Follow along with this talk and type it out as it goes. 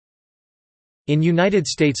In United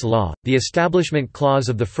States law, the Establishment Clause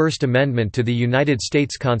of the First Amendment to the United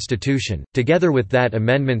States Constitution, together with that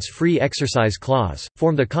amendment's Free Exercise Clause,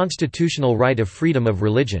 form the constitutional right of freedom of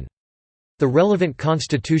religion. The relevant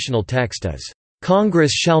constitutional text is,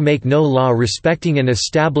 "Congress shall make no law respecting an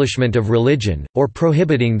establishment of religion, or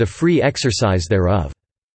prohibiting the free exercise thereof."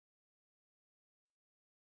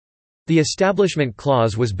 The Establishment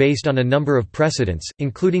Clause was based on a number of precedents,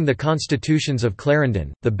 including the Constitutions of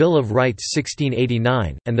Clarendon, the Bill of Rights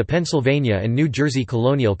 1689, and the Pennsylvania and New Jersey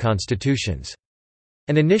colonial constitutions.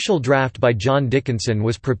 An initial draft by John Dickinson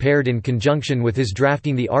was prepared in conjunction with his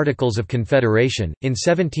drafting the Articles of Confederation. In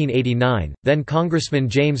 1789, then Congressman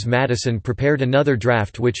James Madison prepared another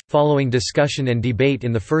draft which, following discussion and debate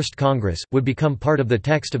in the First Congress, would become part of the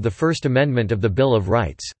text of the First Amendment of the Bill of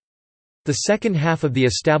Rights. The second half of the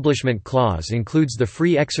Establishment Clause includes the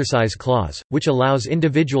Free Exercise Clause, which allows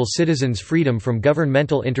individual citizens freedom from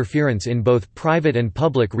governmental interference in both private and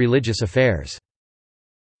public religious affairs.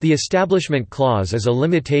 The Establishment Clause is a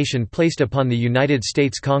limitation placed upon the United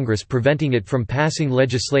States Congress preventing it from passing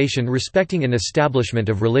legislation respecting an establishment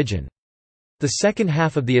of religion. The second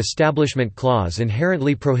half of the Establishment Clause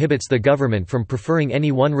inherently prohibits the government from preferring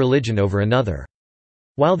any one religion over another.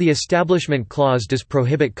 While the Establishment Clause does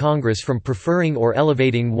prohibit Congress from preferring or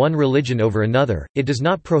elevating one religion over another, it does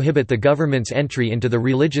not prohibit the government's entry into the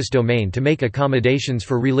religious domain to make accommodations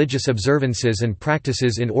for religious observances and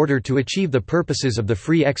practices in order to achieve the purposes of the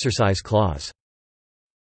Free Exercise Clause.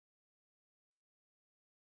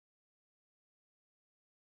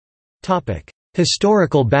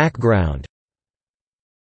 Historical background.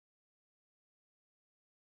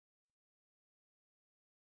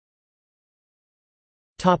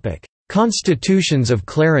 Constitutions of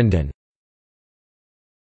Clarendon.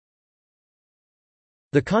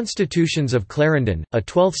 The Constitutions of Clarendon, a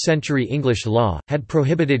 12th-century English law, had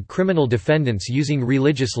prohibited criminal defendants using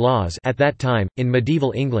religious laws at that time, in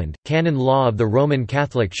medieval England, canon law of the Roman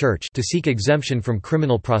Catholic Church, to seek exemption from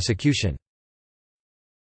criminal prosecution.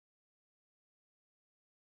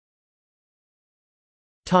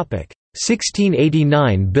 Topic: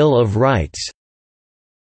 1689 Bill of Rights.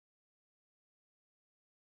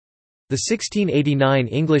 The 1689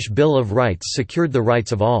 English Bill of Rights secured the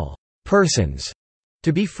rights of all persons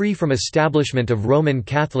to be free from establishment of Roman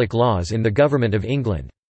Catholic laws in the government of England.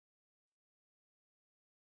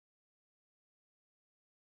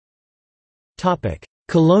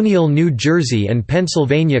 Colonial New Jersey and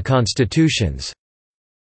Pennsylvania constitutions.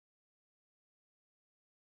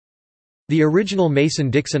 The original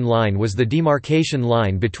Mason-Dixon line was the demarcation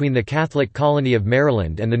line between the Catholic colony of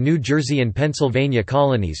Maryland and the New Jersey and Pennsylvania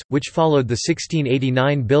colonies, which followed the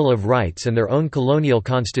 1689 Bill of Rights and their own colonial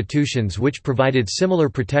constitutions which provided similar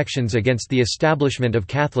protections against the establishment of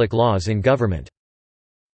Catholic laws in government.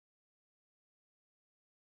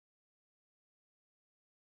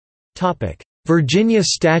 Virginia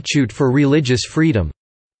Statute for Religious Freedom.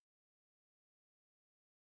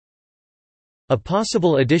 A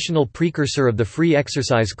possible additional precursor of the Free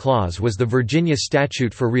Exercise Clause was the Virginia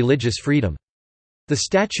Statute for Religious Freedom. The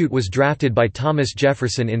statute was drafted by Thomas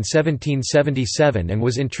Jefferson in 1777 and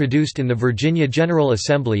was introduced in the Virginia General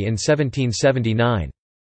Assembly in 1779.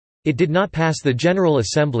 It did not pass the General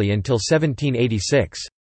Assembly until 1786.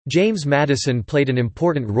 James Madison played an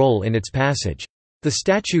important role in its passage. The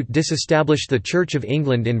statute disestablished the Church of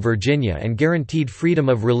England in Virginia and guaranteed freedom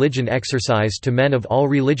of religion exercise to men of all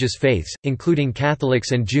religious faiths, including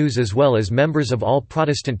Catholics and Jews as well as members of all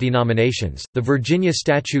Protestant denominations. The Virginia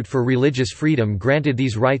Statute for Religious Freedom granted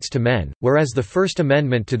these rights to men, whereas the First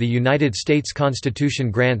Amendment to the United States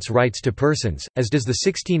Constitution grants rights to persons, as does the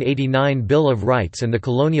 1689 Bill of Rights and the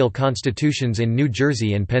colonial constitutions in New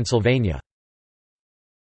Jersey and Pennsylvania.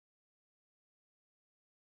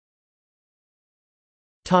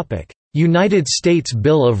 United States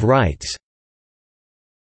Bill of Rights.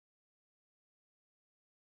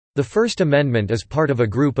 The First Amendment is part of a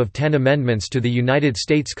group of 10 amendments to the United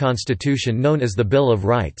States Constitution known as the Bill of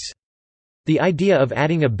Rights. The idea of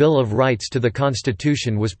adding a Bill of Rights to the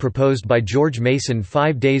Constitution was proposed by George Mason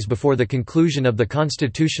 5 days before the conclusion of the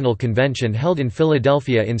Constitutional Convention held in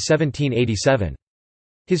Philadelphia in 1787.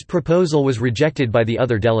 His proposal was rejected by the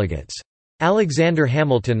other delegates. Alexander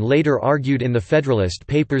Hamilton later argued in the Federalist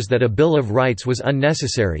Papers that a Bill of Rights was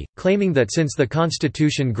unnecessary, claiming that since the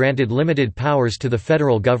Constitution granted limited powers to the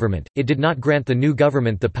federal government, it did not grant the new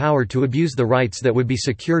government the power to abuse the rights that would be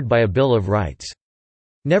secured by a Bill of Rights.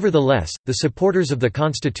 Nevertheless, the supporters of the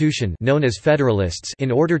Constitution, known as Federalists, in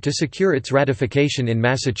order to secure its ratification in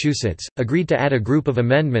Massachusetts, agreed to add a group of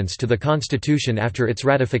amendments to the Constitution after its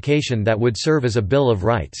ratification that would serve as a Bill of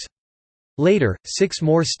Rights. Later, 6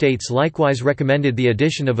 more states likewise recommended the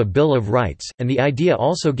addition of a Bill of Rights, and the idea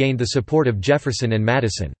also gained the support of Jefferson and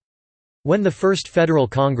Madison. When the First Federal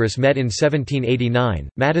Congress met in 1789,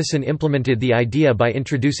 Madison implemented the idea by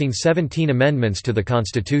introducing 17 amendments to the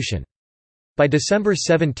Constitution. By December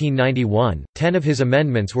 1791, 10 of his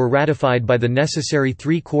amendments were ratified by the necessary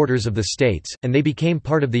 3/4 of the states, and they became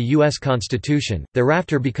part of the U.S. Constitution,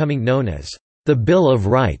 thereafter becoming known as the Bill of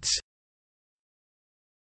Rights.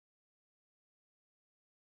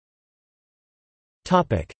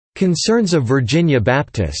 Concerns of Virginia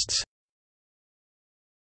Baptists.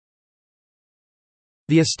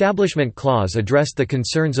 The Establishment Clause addressed the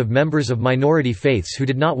concerns of members of minority faiths who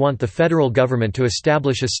did not want the federal government to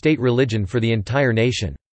establish a state religion for the entire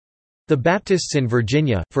nation. The Baptists in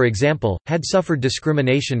Virginia, for example, had suffered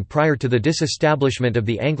discrimination prior to the disestablishment of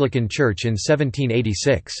the Anglican Church in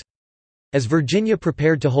 1786. As Virginia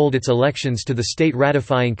prepared to hold its elections to the state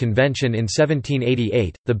ratifying convention in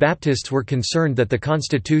 1788, the Baptists were concerned that the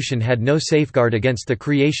Constitution had no safeguard against the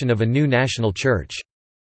creation of a new national church.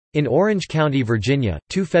 In Orange County, Virginia,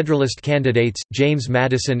 2 Federalist candidates, James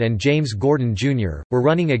Madison and James Gordon, Jr., were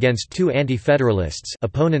running against 2 Anti-Federalists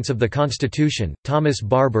opponents of the Constitution, Thomas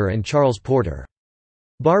Barber and Charles Porter.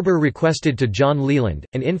 Barber requested to John Leland,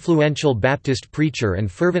 an influential Baptist preacher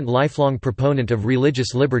and fervent lifelong proponent of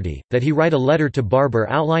religious liberty, that he write a letter to Barber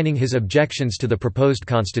outlining his objections to the proposed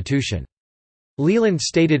Constitution. Leland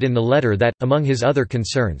stated in the letter that, among his other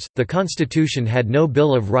concerns, the Constitution had no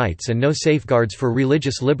Bill of Rights and no safeguards for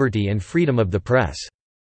religious liberty and freedom of the press.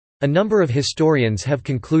 A number of historians have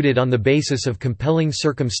concluded on the basis of compelling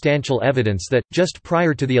circumstantial evidence that, just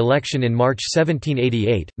prior to the election in March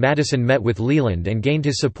 1788, Madison met with Leland and gained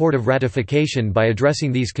his support of ratification by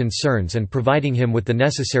addressing these concerns and providing him with the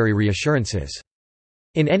necessary reassurances.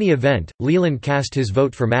 In any event, Leland cast his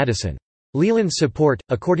vote for Madison. Leland's support,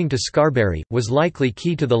 according to Scarberry, was likely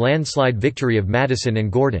key to the landslide victory of Madison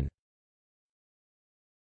and Gordon.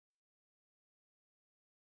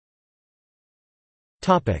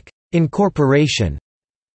 Incorporation.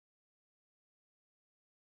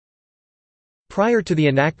 Prior to the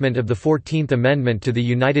enactment of the 14th Amendment to the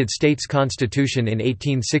United States Constitution in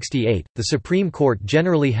 1868, the Supreme Court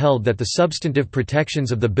generally held that the substantive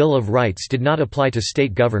protections of the Bill of Rights did not apply to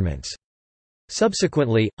state governments.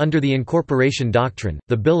 Subsequently, under the Incorporation doctrine,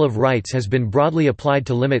 the Bill of Rights has been broadly applied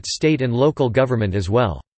to limit state and local government as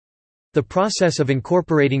well. The process of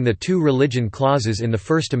incorporating the 2 religion clauses in the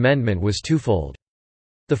First Amendment was twofold.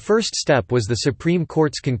 The first step was the Supreme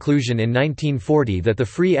Court's conclusion in 1940 that the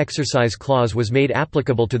Free Exercise Clause was made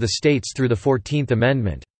applicable to the states through the 14th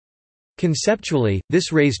Amendment. Conceptually,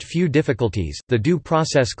 this raised few difficulties. The Due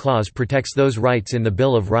Process Clause protects those rights in the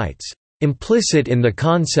Bill of Rights, implicit in the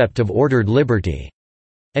concept of ordered liberty,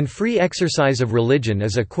 and free exercise of religion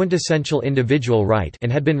is a quintessential individual right and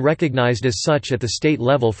had been recognized as such at the state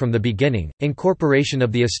level from the beginning. Incorporation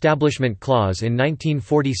of the Establishment Clause in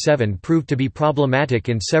 1947 proved to be problematic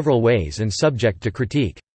in several ways and subject to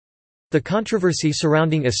critique. The controversy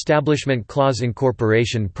surrounding Establishment Clause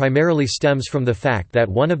incorporation primarily stems from the fact that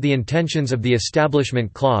one of the intentions of the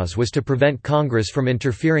Establishment Clause was to prevent Congress from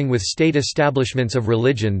interfering with state establishments of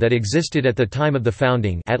religion that existed at the time of the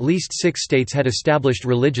founding. At least 6 states had established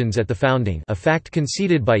religions at the founding, a fact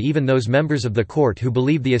conceded by even those members of the court who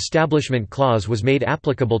believed the Establishment Clause was made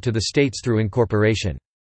applicable to the states through incorporation.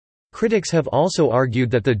 Critics have also argued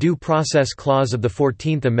that the Due Process Clause of the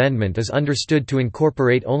 14th Amendment is understood to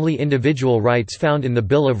incorporate only individual rights found in the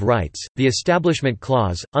Bill of Rights. The Establishment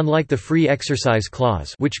Clause, unlike the Free Exercise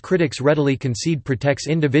Clause, which critics readily concede protects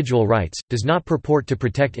individual rights, does not purport to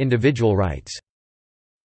protect individual rights.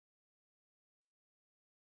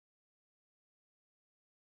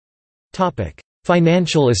 Topic: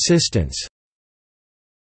 Financial assistance.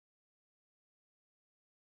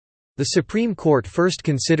 The Supreme Court first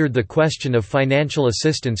considered the question of financial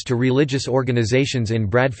assistance to religious organizations in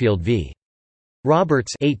Bradfield v.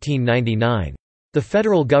 Roberts 1899. The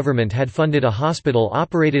federal government had funded a hospital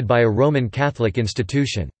operated by a Roman Catholic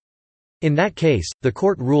institution. In that case, the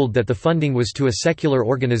court ruled that the funding was to a secular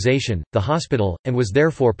organization, the hospital, and was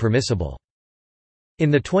therefore permissible. In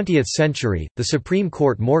the 20th century, the Supreme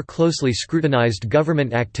Court more closely scrutinized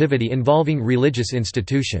government activity involving religious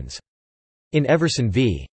institutions. In Everson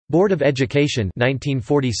v. Board of Education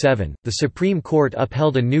 1947, the Supreme Court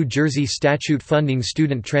upheld a New Jersey statute funding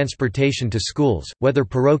student transportation to schools, whether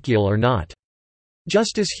parochial or not.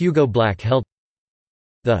 Justice Hugo Black held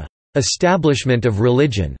the "establishment of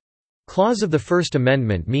religion" clause of the First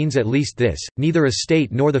Amendment means at least this: neither a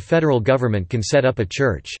state nor the federal government can set up a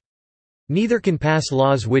church. Neither can pass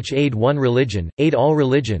laws which aid one religion, aid all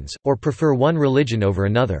religions, or prefer one religion over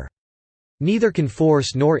another. Neither can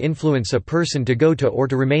force nor influence a person to go to or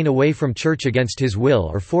to remain away from church against his will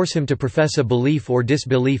or force him to profess a belief or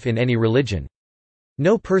disbelief in any religion.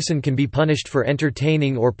 No person can be punished for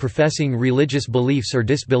entertaining or professing religious beliefs or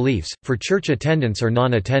disbeliefs, for church attendance or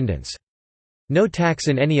non-attendance. No tax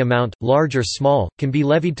in any amount, large or small, can be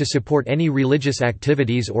levied to support any religious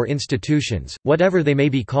activities or institutions, whatever they may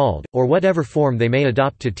be called, or whatever form they may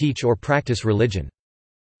adopt to teach or practice religion.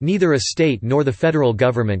 Neither a state nor the federal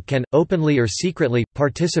government can, openly or secretly,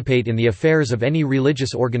 participate in the affairs of any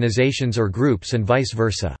religious organizations or groups and vice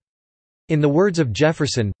versa. In the words of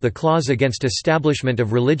Jefferson, the clause against establishment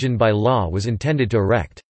of religion by law was intended to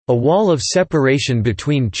erect a wall of separation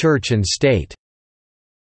between church and state.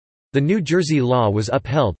 The New Jersey law was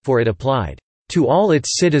upheld, for it applied to all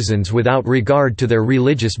its citizens without regard to their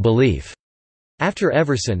religious belief. After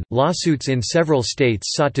Everson, lawsuits in several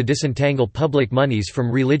states sought to disentangle public monies from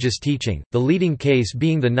religious teaching, the leading case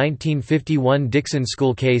being the 1951 Dixon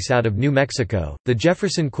School case out of New Mexico. The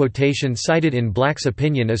Jefferson quotation cited in Black's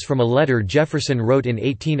opinion is from a letter Jefferson wrote in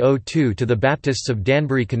 1802 to the Baptists of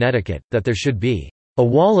Danbury, Connecticut, that there should be a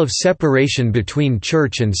wall of separation between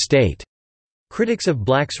church and state. Critics of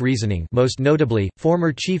Black's reasoning, most notably,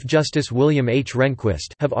 former Chief Justice William H.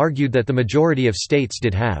 Rehnquist, have argued that the majority of states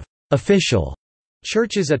did have official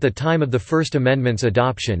churches at the time of the First Amendment's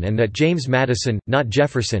adoption and that James Madison, not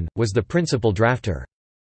Jefferson, was the principal drafter.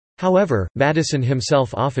 However, Madison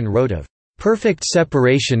himself often wrote of perfect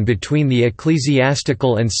separation between the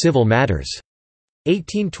ecclesiastical and civil matters.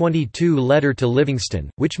 1822 letter to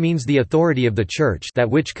Livingston, which means the authority of the Church, that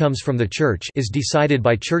which comes from the Church, is decided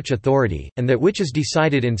by Church authority, and that which is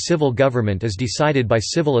decided in civil government is decided by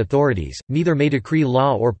civil authorities, neither may decree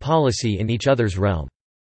law or policy in each other's realm.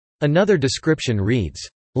 Another description reads,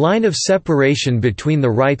 "Line of separation between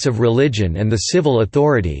the rights of religion and the civil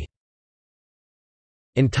authority.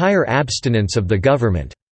 Entire abstinence of the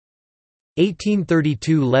government."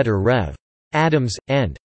 1832 letter Rev. Adams,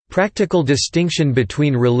 and "Practical distinction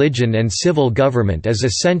between religion and civil government is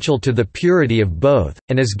essential to the purity of both,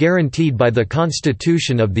 and is guaranteed by the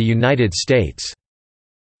Constitution of the United States."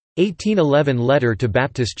 1811 letter to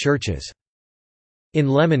Baptist churches. In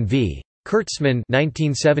Lemon v. Kurtzman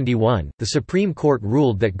 1971, the Supreme Court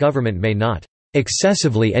ruled that government may not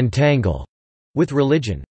excessively entangle with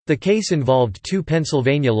religion. The case involved two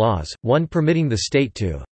Pennsylvania laws, one permitting the state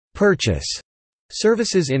to purchase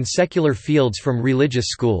services in secular fields from religious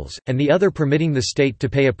schools, and the other permitting the state to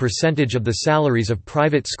pay a percentage of the salaries of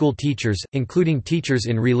private school teachers, including teachers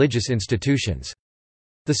in religious institutions.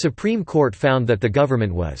 The Supreme Court found that the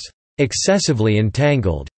government was excessively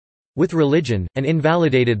entangled with religion, and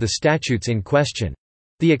invalidated the statutes in question.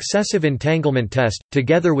 The excessive entanglement test,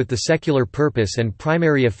 together with the secular purpose and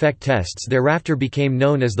primary effect tests, thereafter became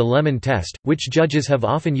known as the Lemon test, which judges have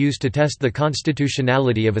often used to test the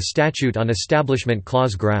constitutionality of a statute on Establishment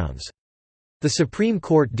Clause grounds. The Supreme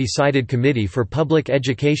Court decided Committee for Public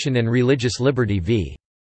Education and Religious Liberty v.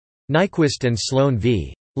 Nyquist and Sloan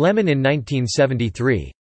v. Lemon in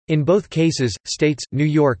 1973. In both cases, states, New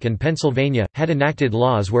York and Pennsylvania, had enacted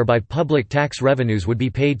laws whereby public tax revenues would be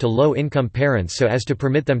paid to low-income parents so as to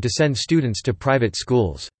permit them to send students to private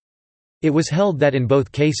schools. It was held that in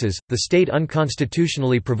both cases, the state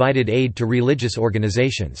unconstitutionally provided aid to religious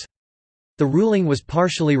organizations. The ruling was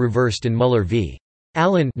partially reversed in Muller v.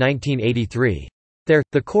 Allen 1983. There,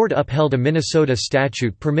 the court upheld a Minnesota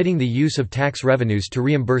statute permitting the use of tax revenues to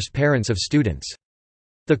reimburse parents of students.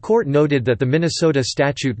 The court noted that the Minnesota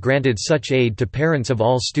statute granted such aid to parents of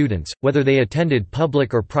all students, whether they attended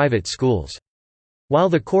public or private schools. While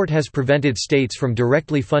the court has prevented states from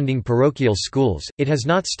directly funding parochial schools, it has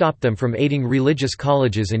not stopped them from aiding religious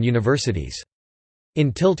colleges and universities.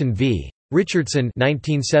 In Tilton v. Richardson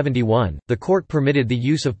 1971, the court permitted the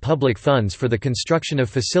use of public funds for the construction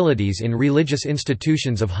of facilities in religious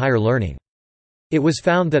institutions of higher learning. It was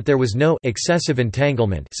found that there was no excessive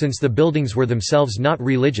entanglement since the buildings were themselves not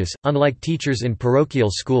religious, unlike teachers in parochial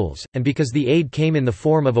schools, and because the aid came in the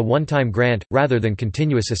form of a one-time grant, rather than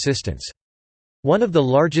continuous assistance. One of the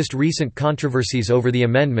largest recent controversies over the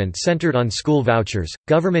amendment centered on school vouchers,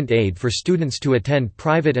 government aid for students to attend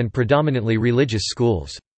private and predominantly religious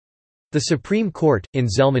schools. The Supreme Court, in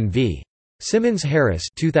Zellman v. Simmons-Harris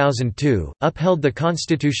 2002, upheld the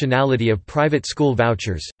constitutionality of private school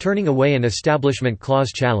vouchers, turning away an Establishment Clause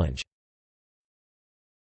challenge.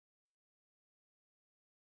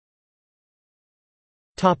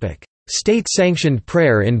 State-sanctioned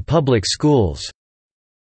prayer in public schools.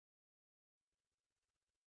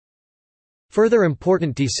 Further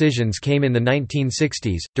important decisions came in the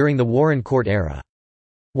 1960s, during the Warren Court era.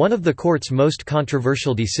 One of the court's most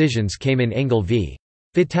controversial decisions came in Engel v.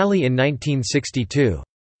 Vitale in 1962.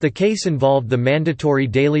 The case involved the mandatory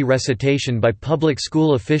daily recitation by public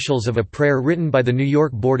school officials of a prayer written by the New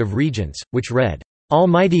York Board of Regents, which read,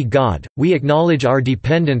 "Almighty God, we acknowledge our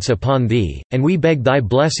dependence upon Thee, and we beg Thy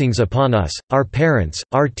blessings upon us, our parents,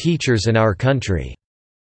 our teachers and our country."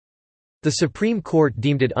 The Supreme Court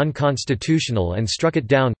deemed it unconstitutional and struck it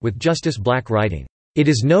down, with Justice Black writing, "It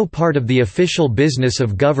is no part of the official business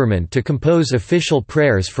of government to compose official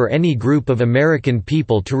prayers for any group of American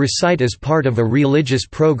people to recite as part of a religious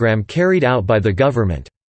program carried out by the government."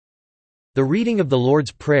 The reading of the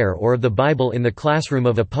Lord's Prayer or of the Bible in the classroom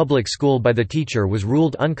of a public school by the teacher was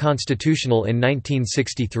ruled unconstitutional in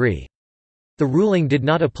 1963. The ruling did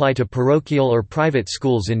not apply to parochial or private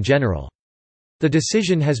schools in general. The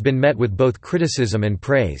decision has been met with both criticism and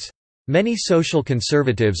praise. Many social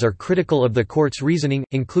conservatives are critical of the court's reasoning,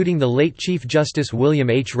 including the late Chief Justice William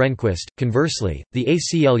H. Rehnquist. Conversely, the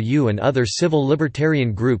ACLU and other civil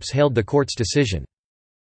libertarian groups hailed the court's decision.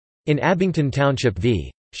 In Abington Township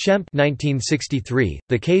v. Schempp 1963,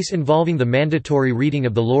 the case involving the mandatory reading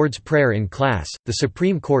of the Lord's Prayer in class, the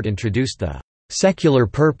Supreme Court introduced the «secular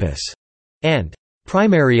purpose» and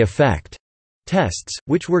 «primary effect» tests,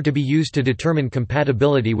 which were to be used to determine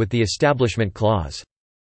compatibility with the Establishment Clause.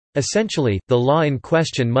 Essentially, the law in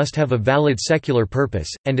question must have a valid secular purpose,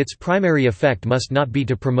 and its primary effect must not be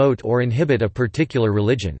to promote or inhibit a particular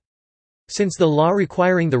religion. Since the law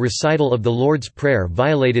requiring the recital of the Lord's Prayer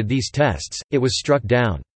violated these tests, it was struck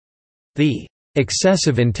down. The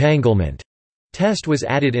excessive entanglement test was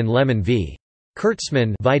added in Lemon v.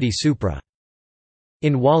 Kurtzman vide supra.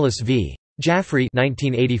 In Wallace v. Jaffrey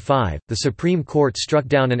 1985, the Supreme Court struck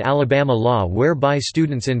down an Alabama law whereby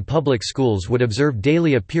students in public schools would observe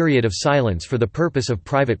daily a period of silence for the purpose of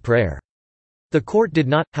private prayer. The court did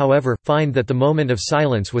not, however, find that the moment of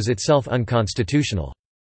silence was itself unconstitutional.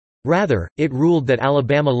 Rather, it ruled that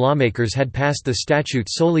Alabama lawmakers had passed the statute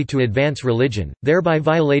solely to advance religion, thereby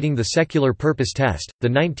violating the secular purpose test. The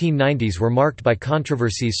 1990s were marked by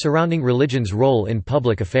controversies surrounding religion's role in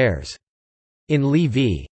public affairs. In Lee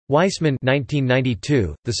v. Weissman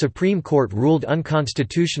 1992, the Supreme Court ruled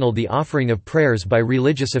unconstitutional the offering of prayers by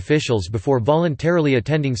religious officials before voluntarily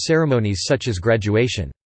attending ceremonies such as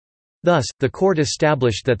graduation. Thus, the court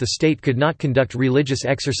established that the state could not conduct religious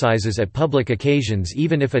exercises at public occasions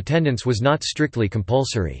even if attendance was not strictly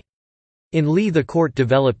compulsory. In Lee, the court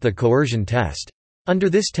developed the coercion test. Under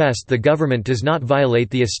this test, the government does not violate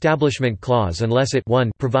the Establishment Clause unless it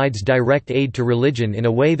 1 provides direct aid to religion in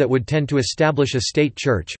a way that would tend to establish a state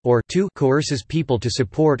church, or 2 coerces people to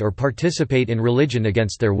support or participate in religion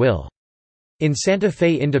against their will. In Santa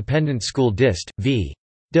Fe Independent School Dist. v.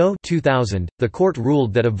 Doe 2000, the court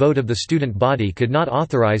ruled that a vote of the student body could not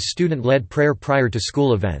authorize student-led prayer prior to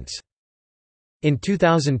school events. In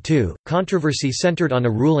 2002, controversy centered on a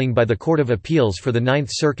ruling by the Court of Appeals for the Ninth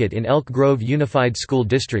Circuit in Elk Grove Unified School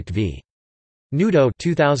District v. Nudo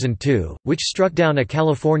 2002, which struck down a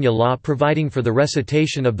California law providing for the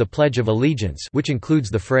recitation of the Pledge of Allegiance, which includes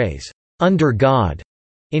the phrase, "under God,"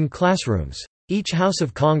 in classrooms. Each House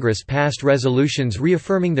of Congress passed resolutions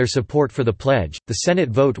reaffirming their support for the pledge. The Senate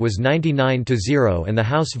vote was 99-0 and the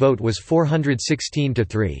House vote was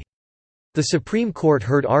 416-3. The Supreme Court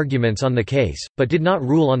heard arguments on the case, but did not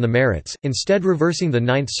rule on the merits, instead reversing the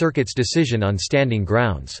Ninth Circuit's decision on standing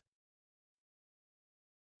grounds.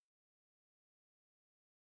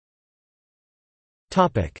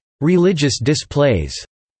 Religious displays.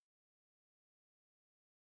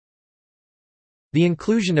 The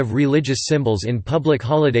inclusion of religious symbols in public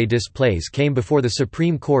holiday displays came before the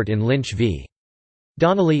Supreme Court in Lynch v.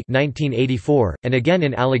 Donnelly 1984, and again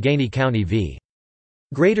in Allegheny County v.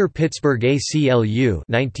 Greater Pittsburgh ACLU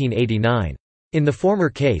 1989. In the former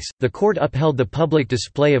case, the court upheld the public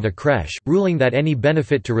display of a creche, ruling that any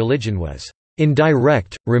benefit to religion was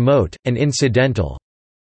indirect, remote, and incidental.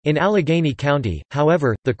 In Allegheny County,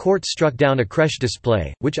 however, the court struck down a creche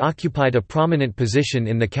display, which occupied a prominent position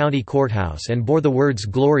in the county courthouse and bore the words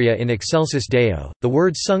Gloria in excelsis Deo, the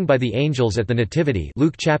words sung by the angels at the Nativity,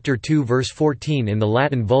 Luke chapter 2 verse 14 in the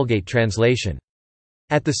Latin Vulgate translation.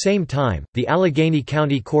 At the same time, the Allegheny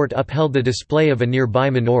County Court upheld the display of a nearby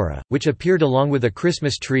menorah, which appeared along with a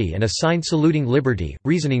Christmas tree and a sign saluting liberty,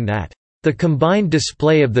 reasoning that, "the combined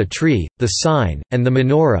display of the tree, the sign, and the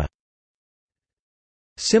menorah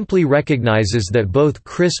simply recognizes that both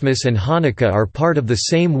Christmas and Hanukkah are part of the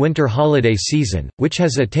same winter holiday season, which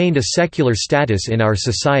has attained a secular status in our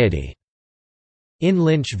society." In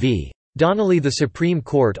Lynch v. Donnelly. The Supreme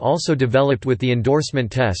Court also developed with the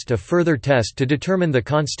endorsement test a further test to determine the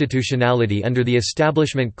constitutionality under the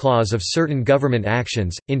Establishment Clause of certain government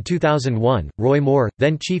actions. In 2001, Roy Moore,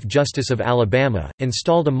 then Chief Justice of Alabama,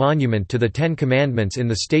 installed a monument to the Ten Commandments in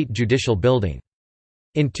the state judicial building.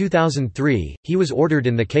 In 2003, he was ordered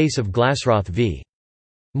in the case of Glassroth v.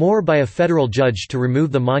 Moore by a federal judge to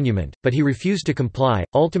remove the monument, but he refused to comply,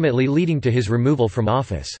 ultimately leading to his removal from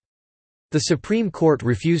office. The Supreme Court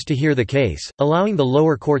refused to hear the case, allowing the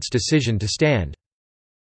lower court's decision to stand.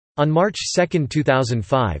 On March 2,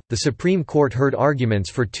 2005, the Supreme Court heard arguments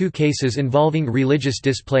for two cases involving religious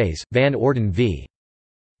displays, Van Orden v.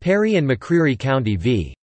 Perry and McCreary County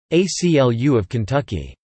v. ACLU of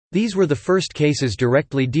Kentucky. These were the first cases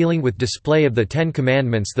directly dealing with display of the Ten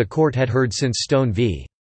Commandments the court had heard since Stone v.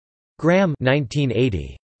 Graham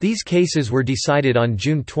 1980. These cases were decided on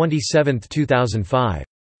June 27, 2005.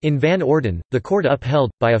 In Van Orden, the court upheld,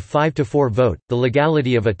 by a 5-4 vote, the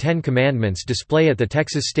legality of a Ten Commandments display at the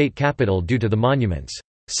Texas state capitol due to the monument's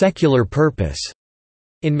secular purpose.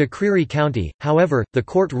 In McCreary County, however, the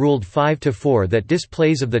court ruled 5-4 that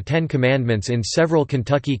displays of the Ten Commandments in several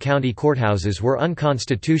Kentucky county courthouses were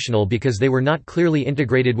unconstitutional because they were not clearly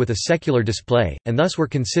integrated with a secular display, and thus were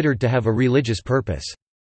considered to have a religious purpose.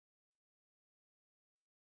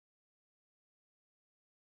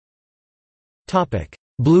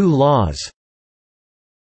 Blue laws.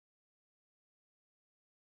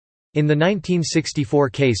 In the 1964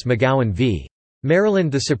 case McGowan v.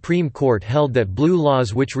 Maryland, the Supreme Court held that blue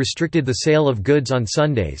laws which restricted the sale of goods on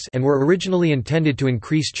Sundays and were originally intended to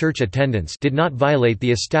increase church attendance did not violate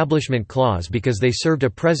the Establishment Clause because they served a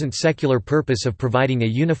present secular purpose of providing a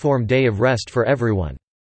uniform day of rest for everyone.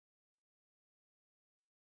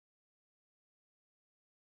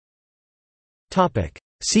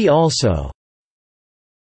 See also: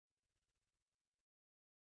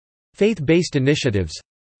 Faith-based initiatives,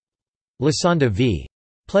 Lasanda v.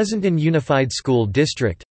 Pleasanton Unified School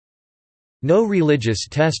District, No Religious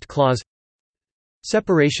Test Clause,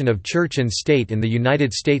 Separation of Church and State in the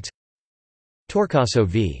United States, Torcaso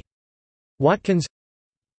v. Watkins,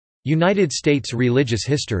 United States religious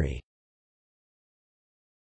history.